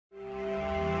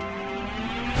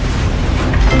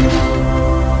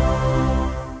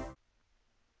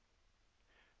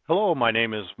Hello, my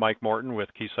name is Mike Morton with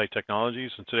Keysight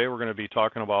Technologies, and today we're going to be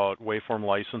talking about waveform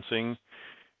licensing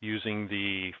using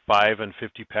the 5 and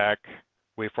 50 pack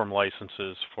waveform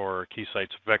licenses for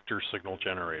Keysight's vector signal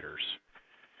generators.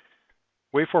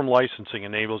 Waveform licensing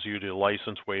enables you to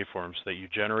license waveforms that you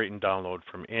generate and download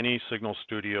from any Signal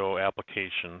Studio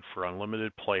application for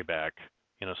unlimited playback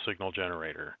in a signal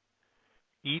generator.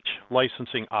 Each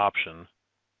licensing option,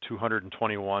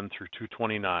 221 through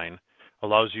 229,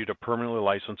 allows you to permanently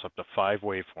license up to 5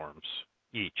 waveforms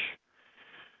each.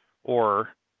 Or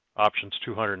options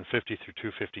 250 through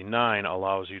 259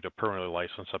 allows you to permanently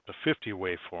license up to 50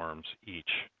 waveforms each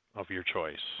of your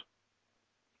choice.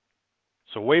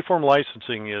 So waveform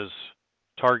licensing is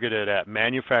targeted at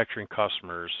manufacturing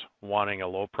customers wanting a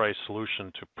low price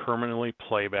solution to permanently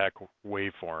playback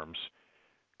waveforms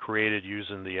created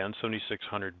using the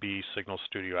N7600B Signal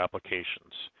Studio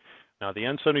applications. Now, the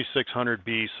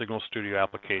N7600B Signal Studio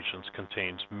applications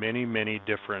contains many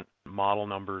different model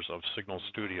numbers of Signal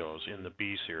Studios in the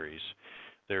B series.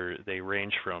 They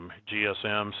range from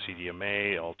GSM,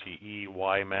 CDMA, LTE,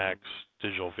 WiMAX,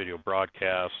 digital video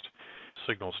broadcast,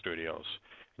 Signal Studios.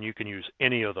 And you can use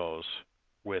any of those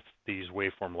with these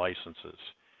waveform licenses.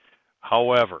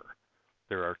 However,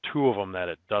 there are 2 of them that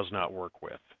it does not work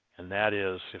with, and that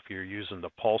is if you're using the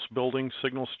pulse building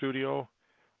Signal Studio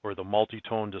or the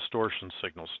multi-tone distortion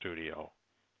Signal Studio,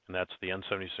 and that's the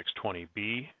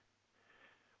N7620B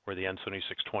or the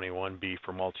N7621B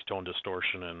for multi-tone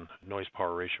distortion and noise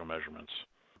power ratio measurements.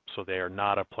 So they are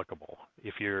not applicable.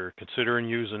 If you're considering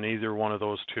using either one of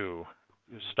those 2,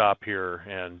 stop here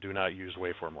and do not use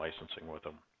waveform licensing with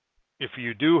them. If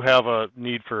you do have a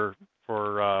need for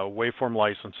waveform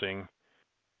licensing,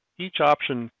 each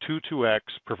option 22X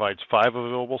provides 5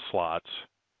 available slots,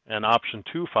 and option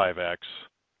 25X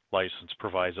license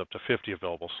provides up to 50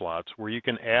 available slots where you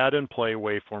can add and play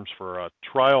waveforms for a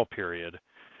trial period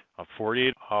of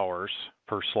 48 hours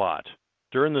per slot.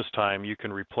 During this time, you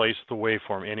can replace the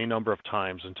waveform any number of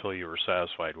times until you are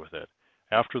satisfied with it.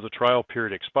 After the trial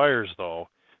period expires, though,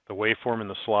 the waveform in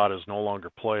the slot is no longer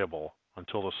playable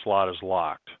until the slot is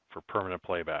locked for permanent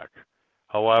playback.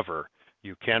 However,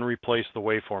 you can replace the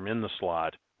waveform in the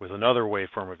slot with another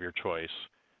waveform of your choice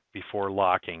before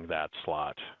locking that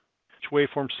slot. Each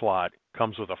waveform slot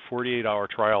comes with a 48-hour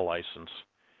trial license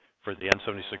for the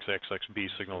N76XXB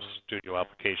Signal Studio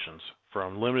applications for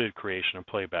unlimited creation and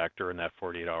playback during that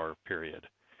 48-hour period.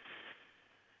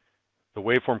 The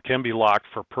waveform can be locked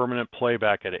for permanent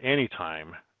playback at any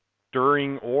time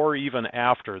during or even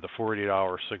after the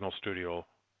 48-hour Signal Studio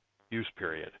use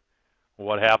period.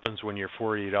 What happens when your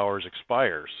 48 hours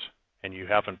expires and you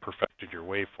haven't perfected your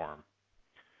waveform?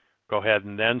 Go ahead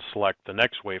and then select the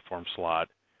next waveform slot,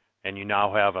 and you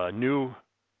now have a new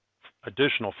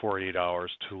additional 48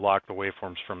 hours to lock the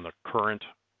waveforms from the current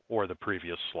or the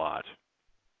previous slot.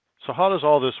 So how does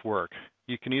all this work?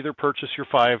 You can either purchase your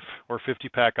 5 or 50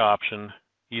 pack option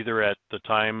either at the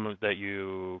time that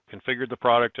you configured the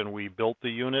product and we built the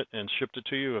unit and shipped it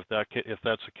to you. If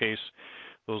that's the case,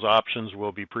 those options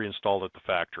will be pre-installed at the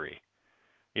factory.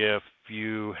 If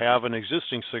you have an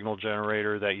existing signal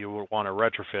generator that you want to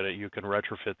retrofit it, you can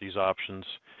retrofit these options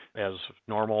as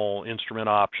normal instrument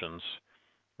options.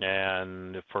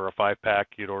 And for a 5-pack,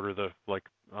 you'd order like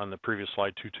on the previous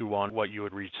slide 221, what you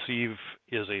would receive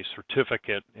is a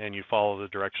certificate, and you follow the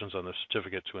directions on the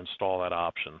certificate to install that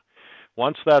option.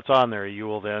 Once that's on there, you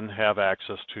will then have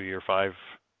access to your 5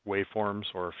 waveforms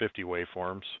or 50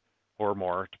 waveforms or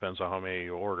more, depends on how many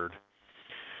you ordered.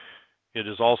 It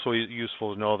is also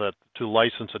useful to know that to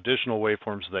license additional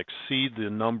waveforms that exceed the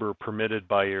number permitted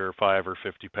by your 5 or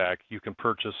 50 pack, you can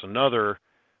purchase another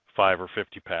 5 or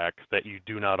 50 pack that you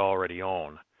do not already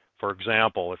own. For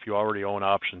example, if you already own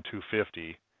option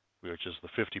 250, which is the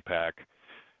 50 pack,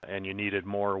 and you needed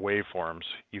more waveforms,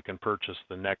 you can purchase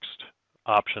the next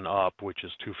option up, which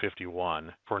is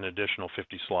 251, for an additional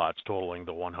 50 slots, totaling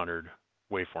the 100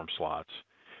 waveform slots.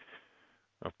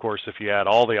 Of course, if you add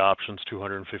all the options,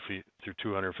 250 through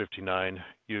 259,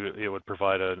 it would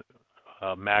provide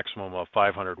a maximum of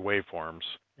 500 waveforms.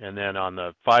 And then on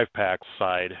the 5-pack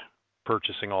side,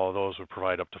 purchasing all of those would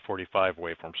provide up to 45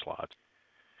 waveform slots.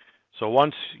 So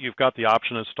once you've got the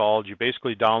option installed, you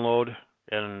basically download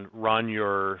and run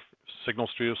your Signal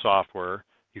Studio software.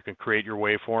 You can create your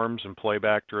waveforms and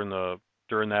playback during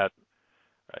that.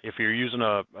 If you're using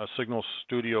a Signal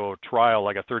Studio trial,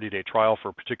 like a 30-day trial for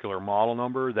a particular model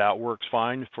number, that works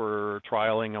fine for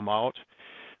trialing them out.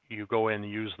 You go in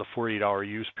and use the 48-hour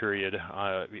use period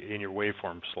in your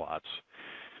waveform slots.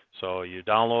 So you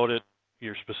download it,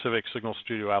 your specific Signal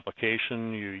Studio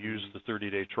application, you use the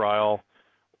 30-day trial,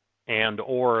 and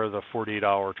or the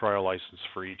 48-hour trial license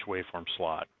for each waveform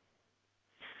slot.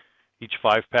 Each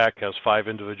 5-pack has 5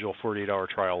 individual 48-hour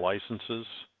trial licenses.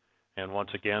 And once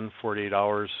again, 48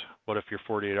 hours, what if your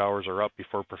 48 hours are up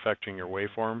before perfecting your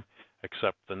waveform?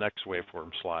 Accept the next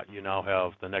waveform slot. You now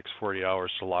have the next 40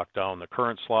 hours to lock down the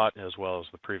current slot as well as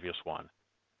the previous one.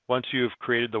 Once you've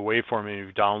created the waveform and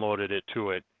you've downloaded it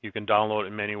to it, you can download it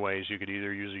in many ways. You could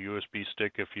either use a USB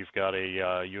stick if you've got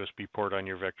a USB port on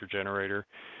your vector generator,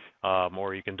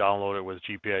 or you can download it with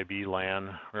GPIB LAN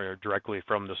or directly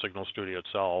from the Signal Studio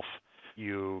itself.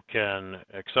 You can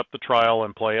accept the trial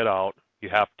and play it out. You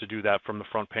have to do that from the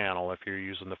front panel if you're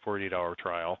using the 48-hour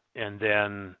trial, and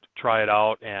then try it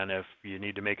out. And if you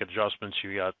need to make adjustments,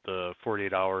 you got the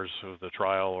 48 hours of the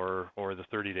trial or the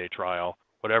 30-day trial.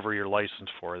 Whatever you're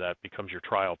licensed for, that becomes your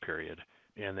trial period.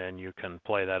 And then you can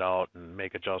play that out and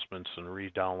make adjustments and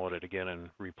re-download it again and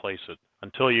replace it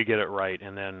until you get it right,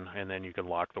 and then you can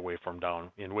lock the waveform down,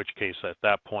 in which case at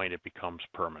that point it becomes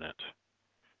permanent.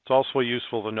 It's also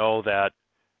useful to know that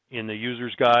in the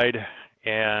user's guide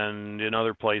and in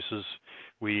other places,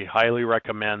 we highly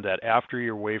recommend that after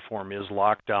your waveform is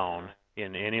locked down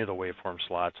in any of the waveform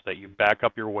slots, that you back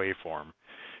up your waveform.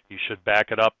 You should back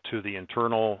it up to the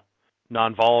internal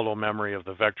non-volatile memory of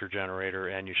the vector generator,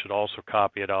 and you should also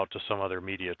copy it out to some other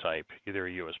media type, either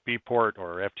a USB port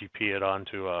or FTP it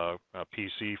onto a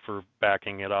PC for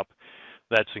backing it up.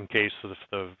 That's in case if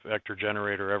the vector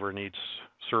generator ever needs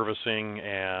servicing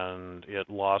and it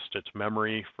lost its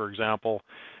memory, for example,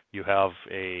 you have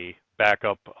a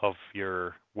backup of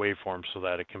your waveform so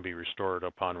that it can be restored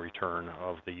upon return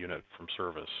of the unit from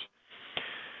service.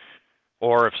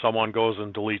 Or if someone goes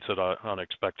and deletes it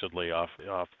unexpectedly off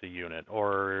the unit,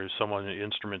 or someone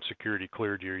instrument security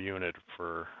cleared your unit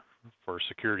for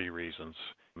security reasons,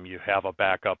 you have a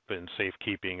backup in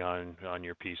safekeeping on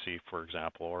your PC, for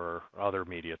example, or other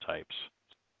media types.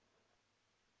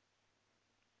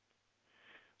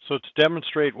 So to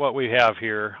demonstrate what we have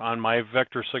here on my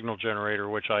vector signal generator,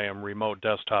 which I am remote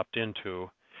desktoped into,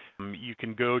 you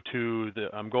can go to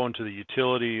I'm going to the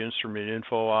utility instrument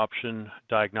info option,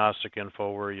 diagnostic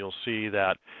info, where you'll see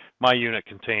that my unit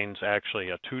contains actually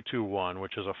a 221,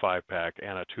 which is a 5-pack,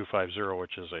 and a 250,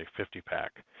 which is a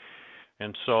 50-pack.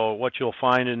 And so what you'll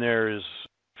find in there is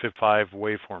 5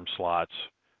 waveform slots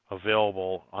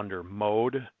available under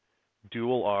Mode,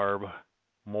 Dual ARB,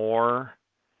 More,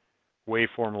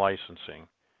 Waveform Licensing.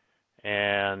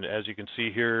 And as you can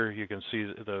see here, you can see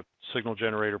the signal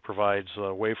generator provides a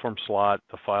waveform slot,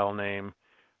 the file name,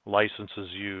 licenses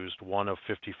used, 1 of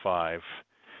 55,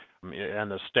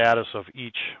 and the status of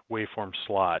each waveform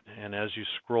slot. And as you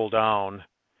scroll down,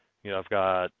 I've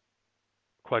got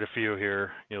quite a few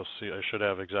here. You'll see I should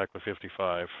have exactly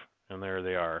 55, and there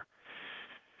they are.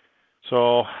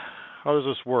 So how does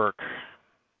this work?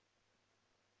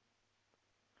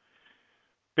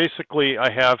 Basically,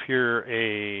 I have here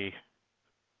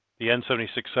the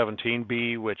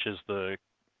N7617B, which is the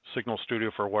Signal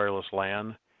Studio for wireless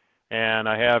LAN. And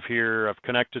I have here, I've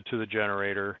connected to the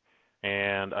generator,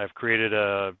 and I've created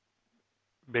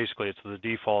basically it's the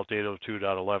default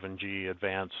 802.11g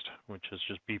advanced, which is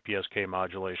just BPSK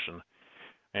modulation.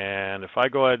 And if I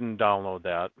go ahead and download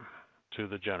that to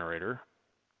the generator,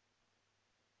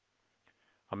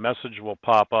 a message will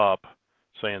pop up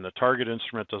saying the target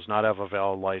instrument does not have a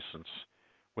valid license.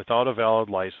 Without a valid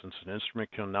license, an instrument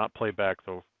cannot play back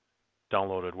the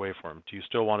downloaded waveform. Do you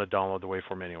still want to download the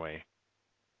waveform anyway?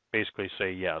 Basically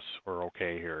say yes or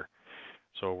okay here.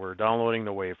 So we're downloading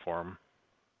the waveform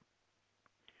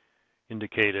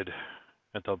indicated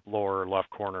at the lower left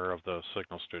corner of the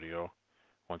Signal Studio.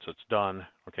 Once it's done,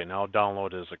 okay, now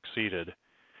download is exceeded.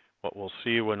 What we'll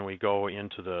see when we go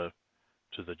into the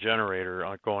generator,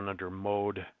 going under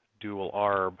Mode, Dual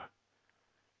ARB,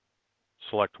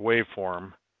 select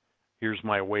Waveform. Here's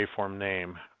my waveform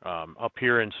name. Up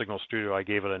here in Signal Studio, I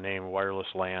gave it a name, Wireless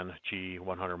LAN G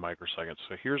 100 microseconds.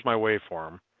 So here's my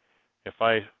waveform. If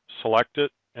I select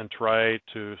it and try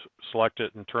to select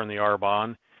it and turn the ARB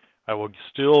on, I will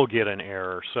still get an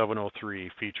error, 703,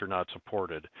 feature not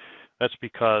supported. That's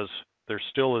because there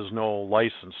still is no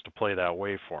license to play that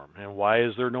waveform. And why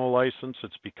is there no license?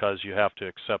 It's because you have to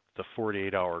accept the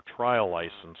 48-hour trial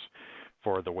license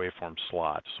for the waveform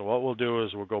slot. So what we'll do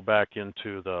is we'll go back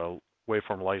into the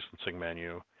waveform licensing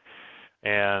menu,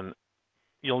 and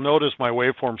you'll notice my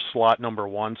waveform slot number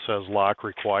 1 says lock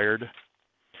required.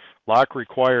 Lock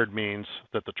required means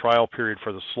that the trial period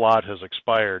for the slot has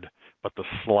expired, but the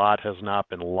slot has not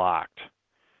been locked.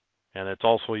 And it's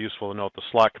also useful to note the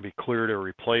slot can be cleared or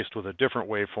replaced with a different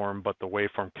waveform, but the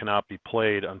waveform cannot be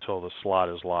played until the slot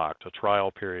is locked. A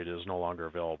trial period is no longer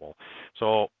available.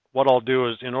 So what I'll do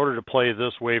is, in order to play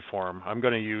this waveform, I'm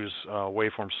going to use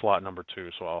waveform slot number 2.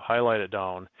 So I'll highlight it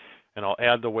down, and I'll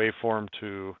add the waveform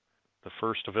to the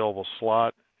first available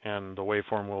slot, and the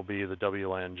waveform will be the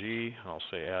WLAN-G. I'll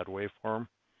say add waveform.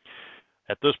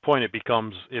 At this point, it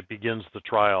begins the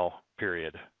trial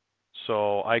period.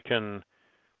 So I can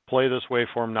play this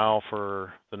waveform now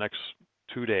for the next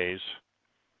 2 days.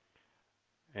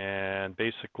 And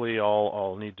basically, all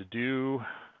I'll need to do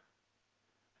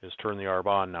is turn the ARB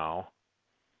on now,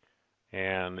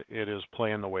 and it is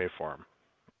playing the waveform.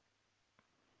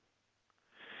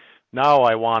 Now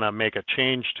I want to make a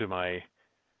change to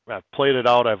I've played it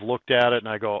out, I've looked at it, and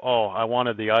I go, oh, I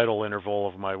wanted the idle interval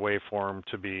of my waveform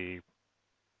to be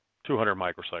 200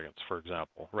 microseconds, for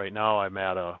example. Right now I'm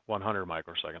at 100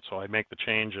 microseconds, so I make the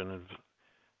change in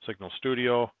Signal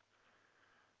Studio.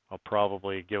 I'll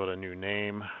probably give it a new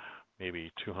name,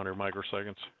 maybe 200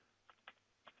 microseconds.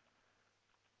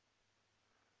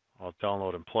 I'll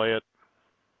download and play it.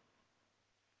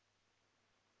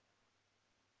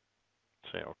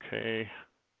 Say OK.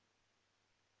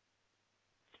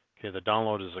 Okay, the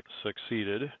download is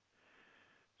succeeded.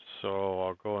 So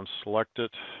I'll go and select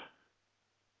it.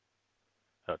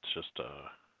 That's just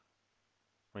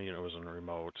it was in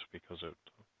remote because of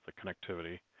the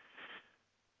connectivity.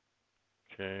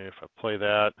 Okay, if I play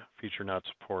that, feature not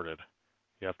supported.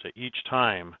 You have to each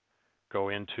time go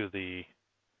into the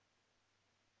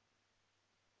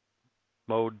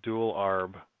mode dual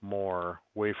ARB more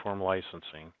waveform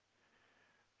licensing,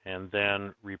 and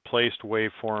then replaced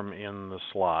waveform in the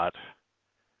slot.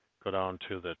 Go down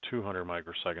to the 200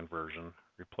 microsecond version,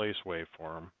 replace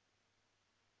waveform,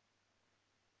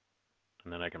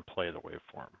 and then I can play the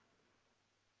waveform.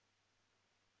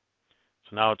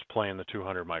 So now it's playing the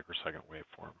 200 microsecond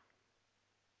waveform.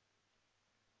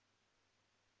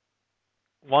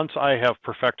 Once I have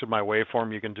perfected my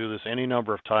waveform, you can do this any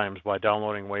number of times by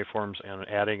downloading waveforms and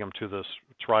adding them to this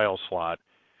trial slot.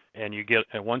 And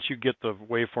once you get the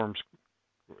waveforms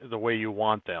the way you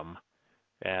want them,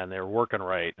 and they're working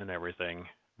right and everything,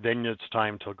 then it's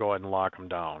time to go ahead and lock them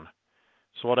down.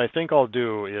 So what I think I'll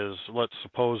do is, let's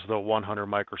suppose the 100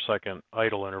 microsecond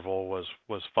idle interval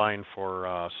was fine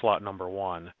for slot number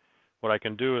 1. What I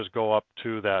can do is go up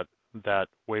to that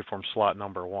waveform slot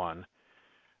number 1,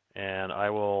 and I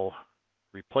will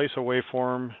replace a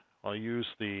waveform. I'll use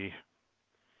the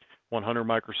 100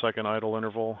 microsecond idle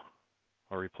interval.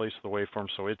 I'll replace the waveform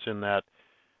so it's in that.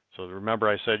 So remember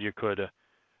I said you could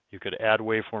add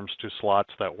waveforms to slots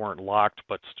that weren't locked,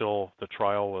 but still the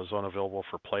trial was unavailable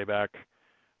for playback.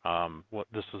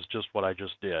 This is just what I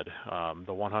just did.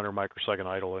 The 100 microsecond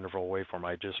idle interval waveform,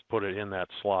 I just put it in that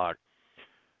slot.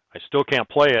 I still can't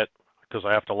play it because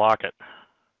I have to lock it.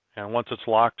 And once it's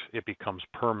locked, it becomes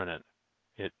permanent.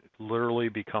 It literally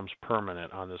becomes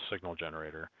permanent on this signal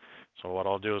generator. So what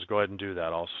I'll do is go ahead and do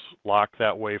that. I'll lock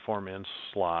that waveform in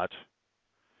slot,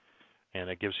 and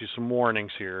it gives you some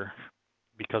warnings here.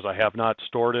 Because I have not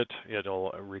stored it,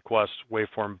 it'll request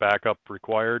waveform backup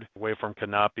required. Waveform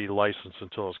cannot be licensed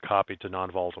until it's copied to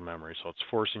non-volatile memory. So it's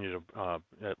forcing you to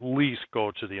at least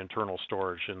go to the internal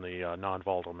storage in the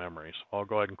non-volatile memory. So I'll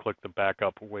go ahead and click the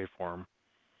backup waveform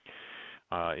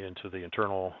into the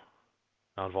internal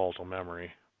non-volatile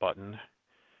memory button.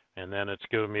 And then it's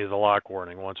giving me the lock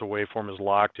warning. Once a waveform is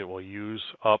locked, it will use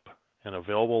up an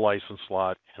available license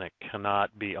slot, and it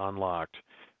cannot be unlocked.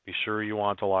 Be sure you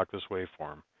want to lock this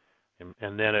waveform.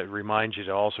 And then it reminds you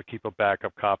to also keep a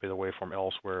backup copy of the waveform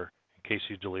elsewhere in case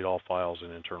you delete all files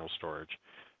in internal storage.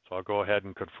 So I'll go ahead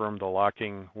and confirm the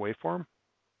locking waveform.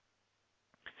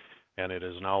 And it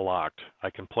is now locked.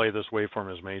 I can play this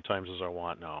waveform as many times as I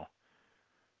want now.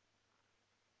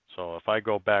 So if I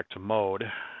go back to mode,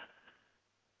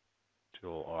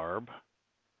 dual ARB,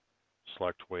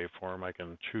 select waveform, I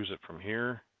can choose it from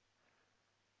here.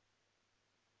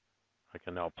 I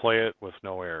can now play it with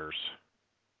no errors.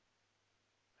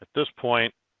 At this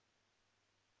point,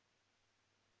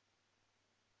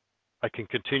 I can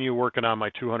continue working on my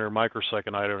 200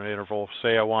 microsecond idle interval.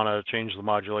 Say I want to change the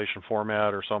modulation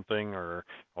format or something,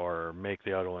 or make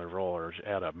the idle interval, or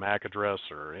add a MAC address,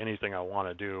 or anything I want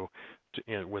to do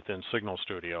within Signal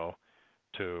Studio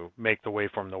to make the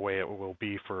waveform the way it will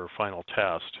be for final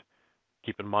test.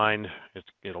 Keep in mind,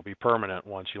 it'll be permanent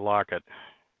once you lock it.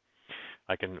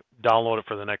 I can download it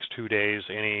for the next 2 days,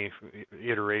 any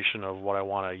iteration of what I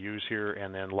want to use here,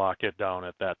 and then lock it down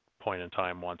at that point in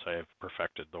time once I have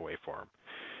perfected the waveform,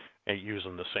 and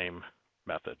using the same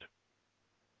method.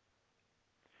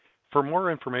 For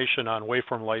more information on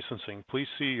waveform licensing, please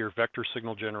see your Vector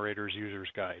Signal Generators User's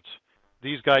Guides.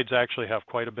 These guides actually have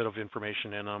quite a bit of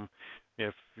information in them.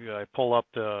 If I pull up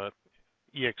the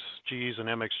EXGs and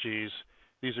MXGs.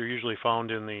 These are usually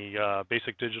found in the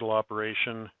basic digital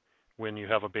operation when you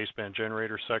have a baseband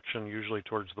generator section, usually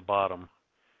towards the bottom.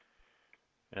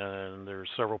 And there's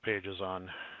several pages on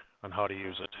how to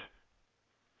use it.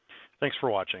 Thanks for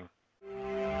watching.